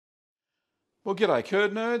Well, g'day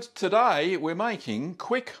curd nerds. Today we're making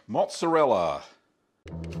quick mozzarella.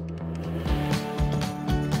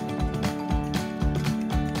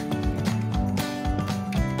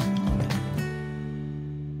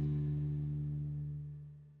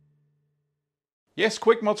 Yes,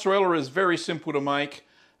 quick mozzarella is very simple to make.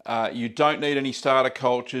 You don't need any starter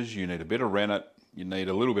cultures. You need a bit of rennet. You need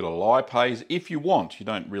a little bit of lipase if you want. You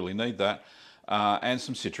don't really need that. And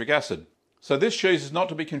some citric acid. So this cheese is not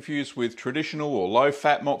to be confused with traditional or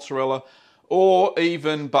low-fat mozzarella, or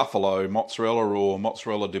even buffalo mozzarella or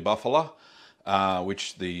mozzarella di bufala,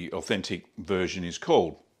 which the authentic version is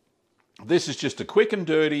called. This is just a quick and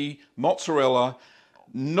dirty mozzarella,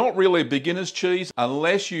 not really a beginner's cheese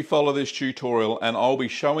unless you follow this tutorial, and I'll be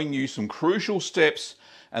showing you some crucial steps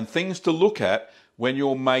and things to look at when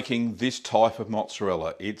you're making this type of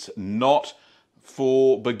mozzarella. It's not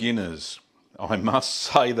for beginners. I must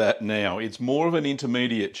say that now. It's more of an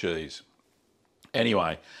intermediate cheese.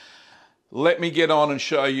 Anyway, let me get on and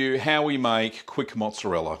show you how we make quick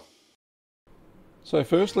mozzarella. So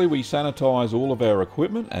firstly, we sanitize all of our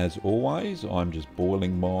equipment as always. I'm just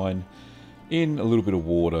boiling mine in a little bit of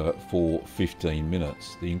water for 15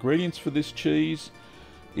 minutes. The ingredients for this cheese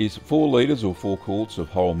is 4 litres or 4 quarts of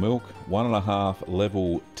whole milk, 1.5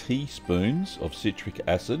 level teaspoons of citric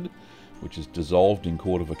acid, which is dissolved in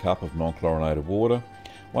 1/4 cup of non-chlorinated water,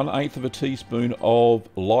 1/8 of a teaspoon of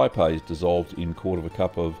lipase dissolved in 1/4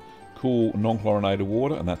 cup of cool non-chlorinated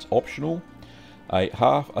water, and that's optional,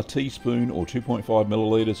 half a teaspoon or 2.5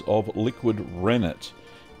 millilitres of liquid rennet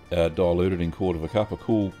diluted in 1/4 cup of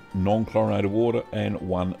cool non-chlorinated water, and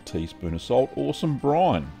 1 teaspoon of salt or some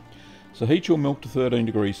brine. So heat your milk to 13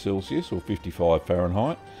 degrees Celsius or 55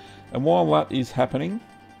 Fahrenheit, and while that is happening,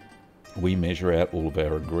 we measure out all of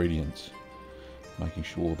our ingredients, making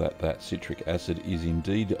sure that that citric acid is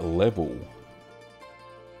indeed level.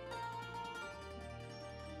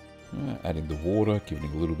 Adding the water, giving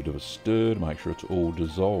it a little bit of a stir to make sure it's all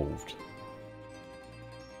dissolved.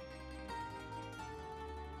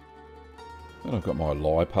 Then I've got my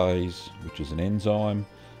lipase, which is an enzyme.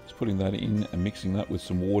 Just putting that in and mixing that with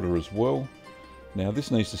some water as well. Now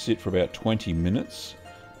this needs to sit for about 20 minutes.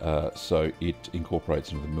 So it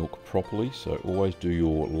incorporates into the milk properly, so always do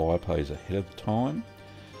your lipase ahead of time.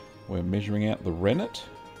 We're measuring out the rennet,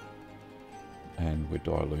 and we're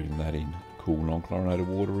diluting that in cool non-chlorinated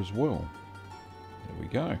water as well. There we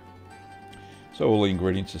go. So all the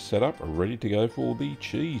ingredients are set up, are ready to go for the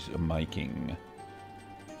cheese making.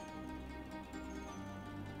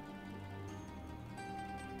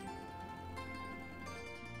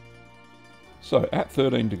 So at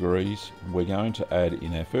 13 degrees, we're going to add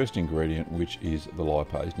in our first ingredient, which is the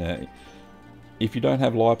lipase. Now, if you don't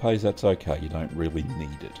have lipase, that's okay. You don't really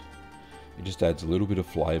need it. It just adds a little bit of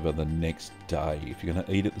flavour the next day. If you're going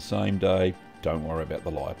to eat it the same day, don't worry about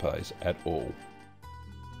the lipase at all.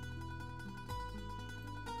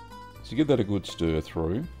 So give that a good stir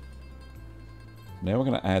through. Now we're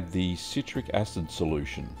going to add the citric acid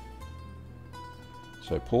solution.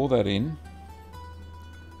 So pour that in.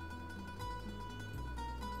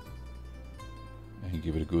 And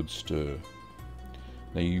give it a good stir.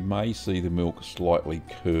 Now you may see the milk slightly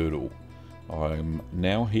curdle. I'm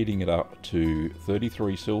now heating it up to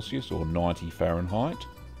 33 Celsius or 90 Fahrenheit.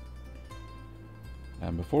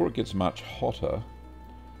 And before it gets much hotter,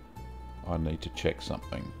 I need to check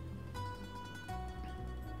something.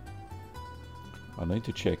 I need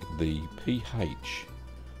to check the pH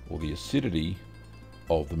or the acidity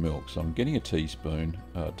of the milk. So I'm getting a tablespoon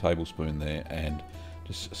there, and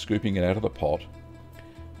just scooping it out of the pot,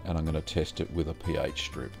 and I'm going to test it with a pH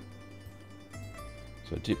strip.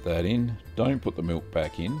 So dip that in. Don't put the milk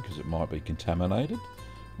back in because it might be contaminated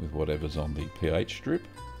with whatever's on the pH strip.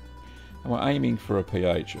 And we're aiming for a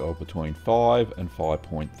pH of between 5 and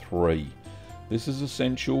 5.3. This is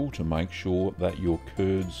essential to make sure that your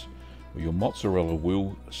curds or your mozzarella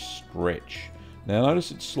will stretch. Now notice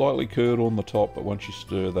it's slightly curdled on the top, but once you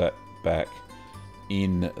stir that back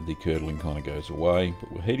in, the curdling kind of goes away.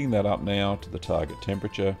 But we're heating that up now to the target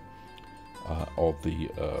temperature of the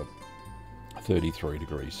 33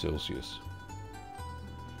 degrees Celsius.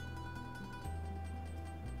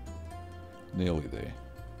 Nearly there.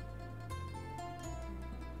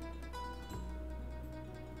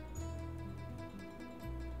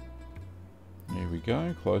 There we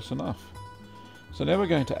go, close enough. So now we're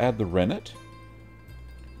going to add the rennet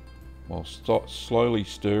while slowly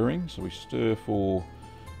stirring. So we stir for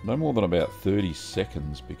no more than about 30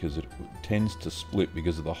 seconds because it tends to split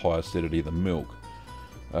because of the high acidity of the milk.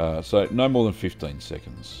 So no more than 15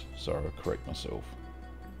 seconds. Sorry, I'll correct myself.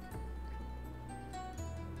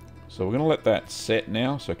 So we're going to let that set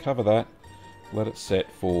now. So cover that Let it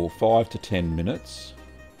set for 5 to 10 minutes.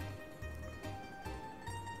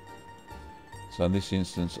 So in this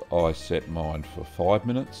instance, I set mine for 5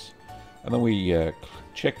 minutes. And then we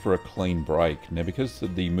check for a clean break. Now, because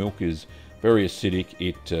the milk is very acidic,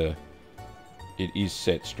 it is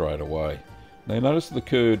set straight away. Now, notice the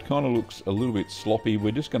curd kind of looks a little bit sloppy.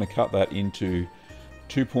 We're just going to cut that into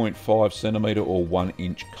 2.5 centimetre or 1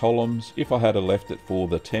 inch columns. If I had left it for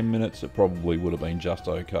the 10 minutes, it probably would have been just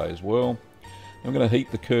okay as well. I'm going to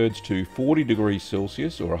heat the curds to 40 degrees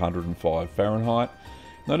Celsius or 105 Fahrenheit.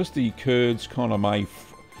 Notice the curds kind of may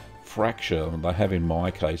fracture, they have in my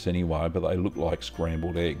case anyway, but they look like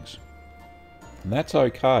scrambled eggs. And that's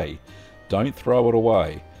okay. Don't throw it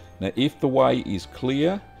away. Now, if the whey is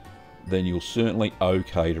clear, then you're certainly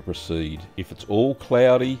okay to proceed. If it's all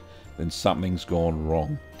cloudy, then something's gone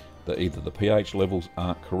wrong. Either the pH levels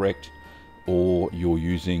aren't correct, or you're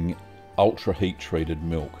using ultra heat treated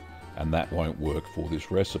milk, and that won't work for this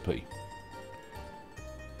recipe.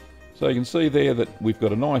 So you can see there that we've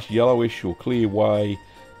got a nice yellowish or clear whey,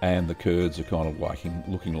 and the curds are kind of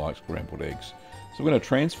looking like scrambled eggs. So we're going to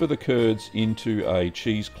transfer the curds into a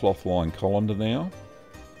cheesecloth lined colander now.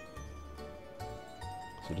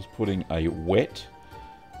 So just putting a wet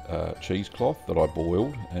cheesecloth that I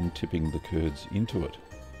boiled and tipping the curds into it.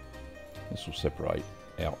 This will separate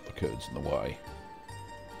out the curds in the whey.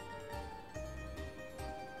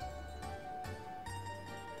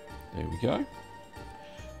 There we go.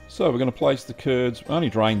 So we're going to place the curds, only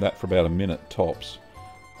drain that for about a minute tops.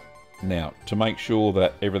 Now, to make sure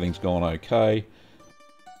that everything's gone okay,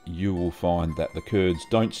 you will find that the curds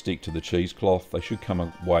don't stick to the cheesecloth. They should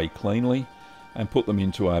come away cleanly, and put them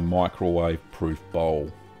into a microwave-proof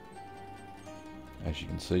bowl. As you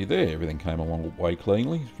can see there, everything came away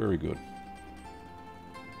cleanly. Very good.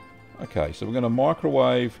 Okay, so we're going to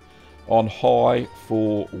microwave on high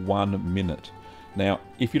for 1 minute. Now,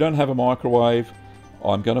 if you don't have a microwave,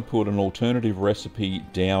 I'm going to put an alternative recipe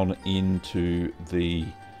down into the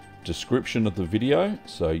description of the video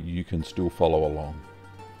so you can still follow along.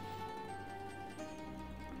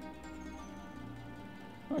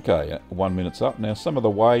 Okay, 1 minute's up. Now some of the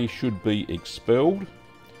whey should be expelled,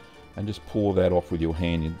 and just pour that off with your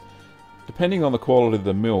hand. Depending on the quality of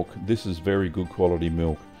the milk, this is very good quality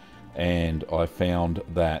milk, and I found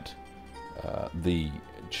that the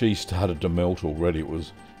cheese started to melt already. It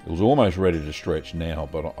was almost ready to stretch now,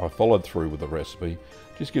 but I followed through with the recipe.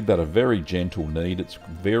 Just give that a very gentle knead. It's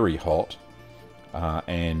very hot,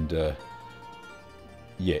 and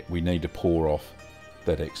yeah, we need to pour off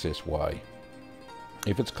that excess whey.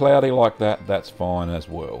 If it's cloudy like that, that's fine as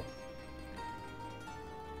well.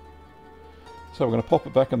 So we're going to pop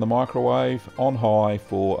it back in the microwave on high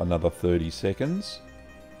for another 30 seconds.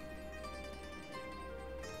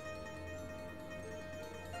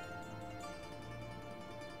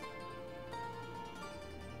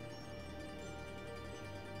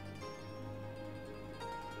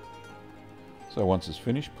 So once it's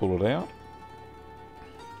finished, pull it out.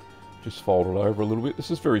 Just fold it over a little bit. This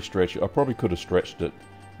is very stretchy. I probably could have stretched it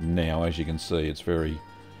now. As you can see, it's very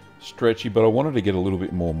stretchy, but I wanted to get a little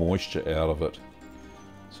bit more moisture out of it.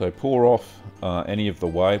 So pour off any of the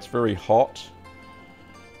whey. It's very hot.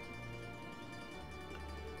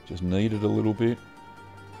 Just knead it a little bit.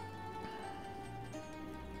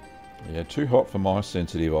 Yeah, too hot for my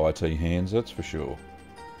sensitive IT hands, that's for sure.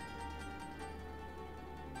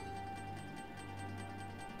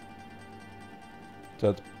 So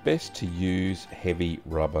it's best to use heavy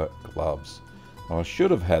rubber gloves. I should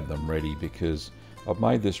have had them ready because I've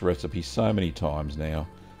made this recipe so many times now,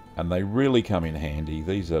 and they really come in handy.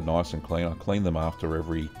 These are nice and clean. I clean them after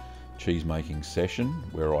every cheese making session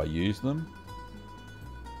where I use them.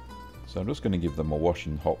 So I'm just going to give them a wash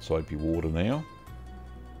in hot soapy water now,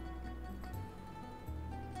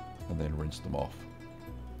 and then rinse them off.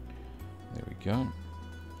 There we go.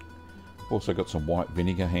 Also got some white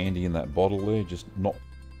vinegar handy in that bottle there, just not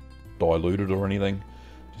diluted or anything.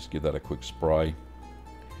 Just give that a quick spray.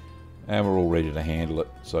 And we're all ready to handle it.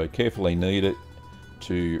 So carefully knead it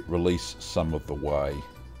to release some of the whey.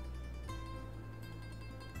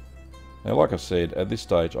 Now, like I said, at this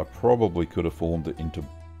stage I probably could have formed it into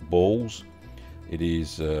balls. It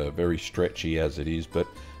is very stretchy as it is, but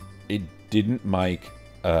it didn't make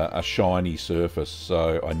a shiny surface,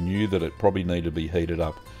 so I knew that it probably needed to be heated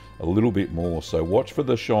up a little bit more. So watch for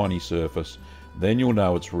the shiny surface, then you'll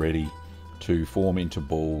know it's ready to form into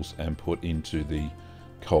balls and put into the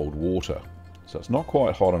cold water. So it's not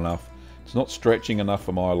quite hot enough, it's not stretching enough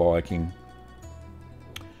for my liking,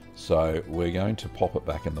 so we're going to pop it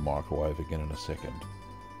back in the microwave again in a second.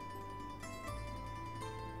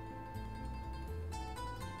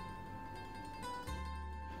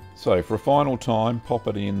 So for a final time, pop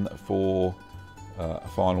it in for a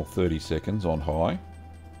final 30 seconds on high.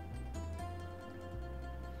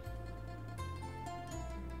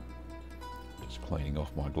 Just cleaning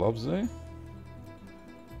off my gloves there.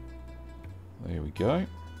 There we go.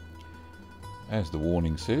 As the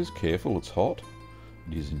warning says, careful, it's hot.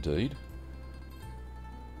 It is indeed.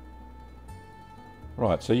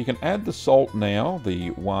 Right, so you can add the salt now,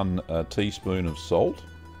 the 1 teaspoon of salt,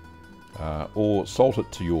 or salt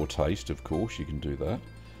it to your taste, of course, you can do that.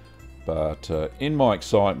 But in my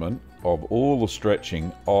excitement of all the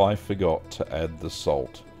stretching, I forgot to add the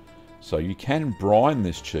salt. So you can brine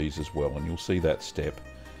this cheese as well, and you'll see that step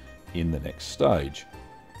in the next stage.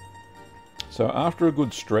 So after a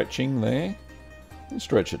good stretching there, don't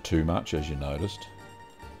stretch it too much as you noticed,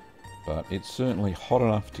 but it's certainly hot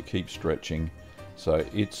enough to keep stretching. So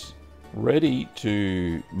it's ready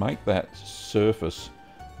to make that surface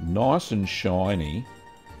nice and shiny.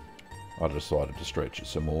 I decided to stretch it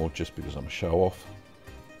some more just because I'm a show off.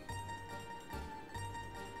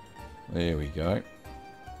 There we go.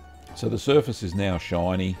 So the surface is now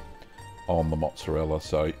shiny on the mozzarella.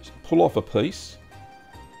 So pull off a piece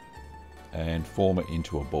and form it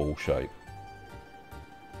into a ball shape.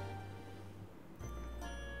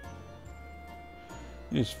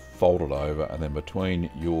 You just fold it over, and then between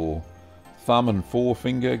your thumb and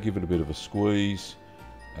forefinger, give it a bit of a squeeze,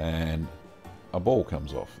 and a ball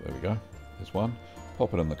comes off. There we go. There's one.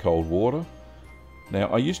 Pop it in the cold water. Now,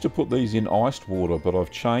 I used to put these in iced water, but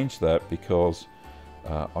I've changed that because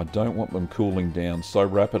I don't want them cooling down so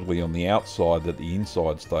rapidly on the outside that the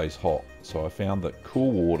inside stays hot. So I found that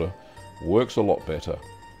cool water works a lot better.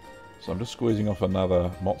 So I'm just squeezing off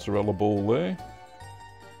another mozzarella ball there.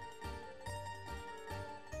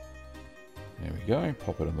 There we go,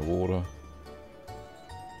 pop it in the water.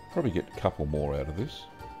 Probably get a couple more out of this.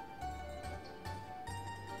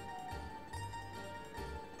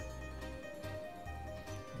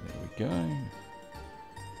 There we go.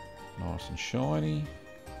 Nice and shiny.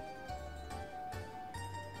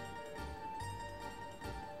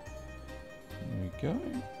 There we go.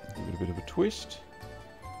 Give it a bit of a twist.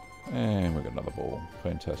 And we've got another ball.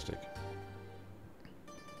 Fantastic.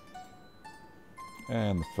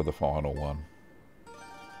 And for the final one.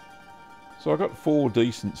 So I got 4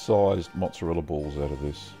 decent sized mozzarella balls out of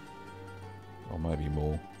this. Or maybe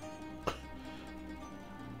more.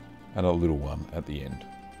 And a little one at the end.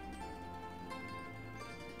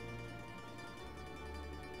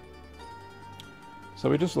 So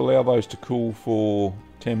we just allow those to cool for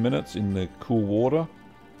 10 minutes in the cool water.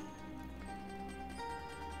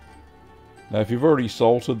 Now if you've already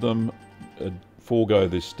salted them, forego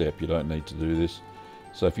this step, you don't need to do this.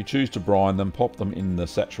 So if you choose to brine them, pop them in the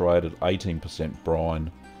saturated 18%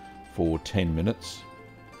 brine for 10 minutes.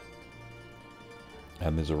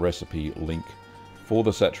 And there's a recipe link for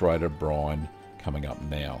the saturated brine coming up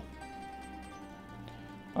now.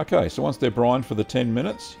 Okay, so once they're brined for the 10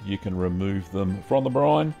 minutes, you can remove them from the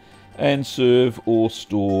brine and serve or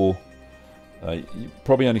store. You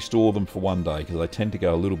probably only store them for 1 day because they tend to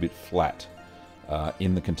go a little bit flat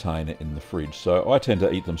in the container in the fridge. So I tend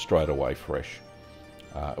to eat them straight away fresh.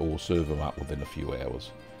 Or serve them up within a few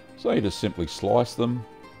hours. So you just simply slice them,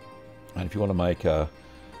 and if you want to make a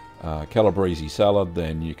calabrese salad,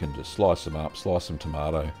 then you can just slice them up, slice some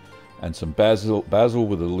tomato and some basil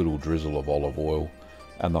with a little drizzle of olive oil,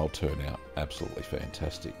 and they'll turn out absolutely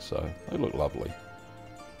fantastic. So they look lovely.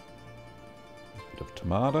 A bit of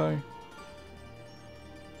tomato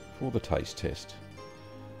for the taste test,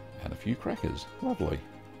 and a few crackers. Lovely.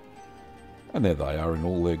 And there they are in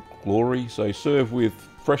all their glory. So serve with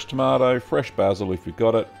fresh tomato, fresh basil if you've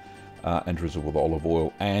got it, and drizzle with olive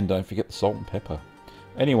oil. And don't forget the salt and pepper.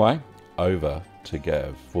 Anyway, over to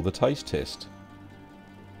Gav for the taste test.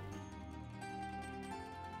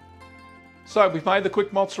 So we've made the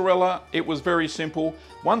quick mozzarella. It was very simple.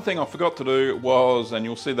 One thing I forgot to do was, and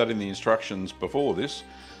you'll see that in the instructions before this,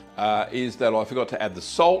 is that I forgot to add the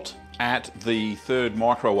salt at the 3rd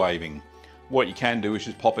microwaving. What you can do is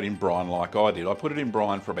just pop it in brine like I did. I put it in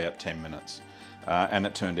brine for about 10 minutes and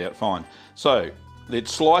it turned out fine. So it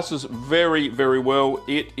slices very, very well.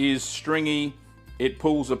 It is stringy. It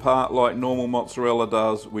pulls apart like normal mozzarella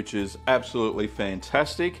does, which is absolutely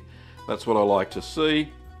fantastic. That's what I like to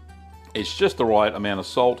see. It's just the right amount of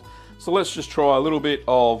salt. So let's just try a little bit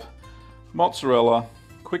of mozzarella,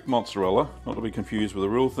 quick mozzarella, not to be confused with the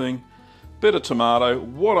real thing. Bit of tomato.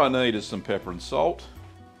 What I need is some pepper and salt.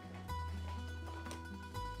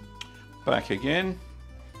 Back again.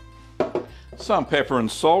 Some pepper and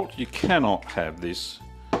salt. You cannot have this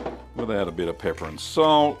without a bit of pepper and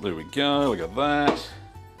salt. There we go, look at that.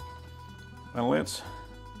 And let's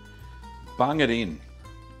bung it in.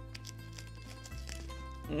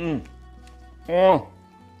 Oh,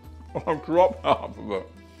 I've dropped half of it.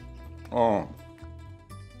 Oh,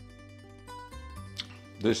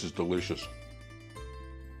 this is delicious.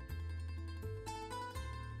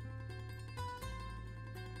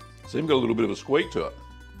 It's even got a little bit of a squeak to it.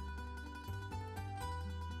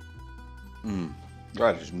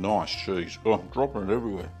 That is nice cheese. Oh, I'm dropping it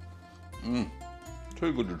everywhere.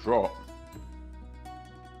 Too good to drop.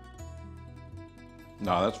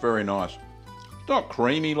 No, that's very nice. It's not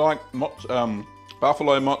creamy like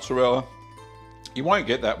buffalo mozzarella. You won't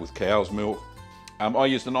get that with cow's milk. I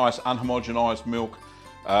used a nice unhomogenized milk,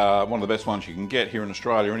 one of the best ones you can get here in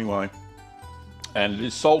Australia anyway. And it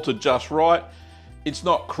is salted just right. It's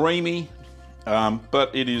not creamy, but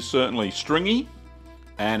it is certainly stringy,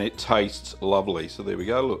 and it tastes lovely. So there we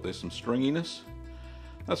go, look, there's some stringiness.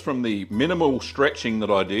 That's from the minimal stretching that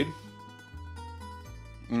I did.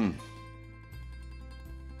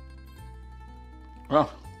 Oh,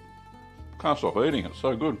 can't stop eating it,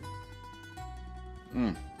 so good.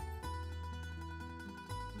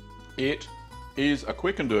 It is a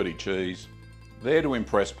quick and dirty cheese, there to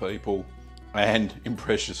impress people and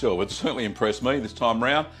impress yourself. It certainly impressed me this time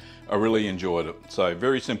round. I really enjoyed it. So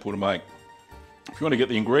very simple to make. If you want to get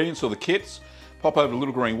the ingredients or the kits, pop over to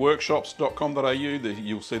littlegreenworkshops.com.au.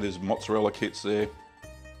 You'll see there's mozzarella kits there.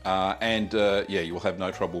 Yeah, you'll have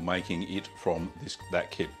no trouble making it from that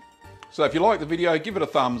kit. So if you like the video, give it a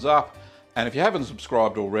thumbs up. And if you haven't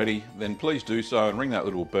subscribed already, then please do so and ring that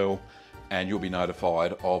little bell, and you'll be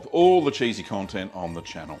notified of all the cheesy content on the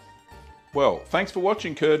channel. Well, thanks for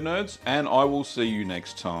watching, Curd Nerds, and I will see you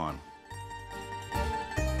next time.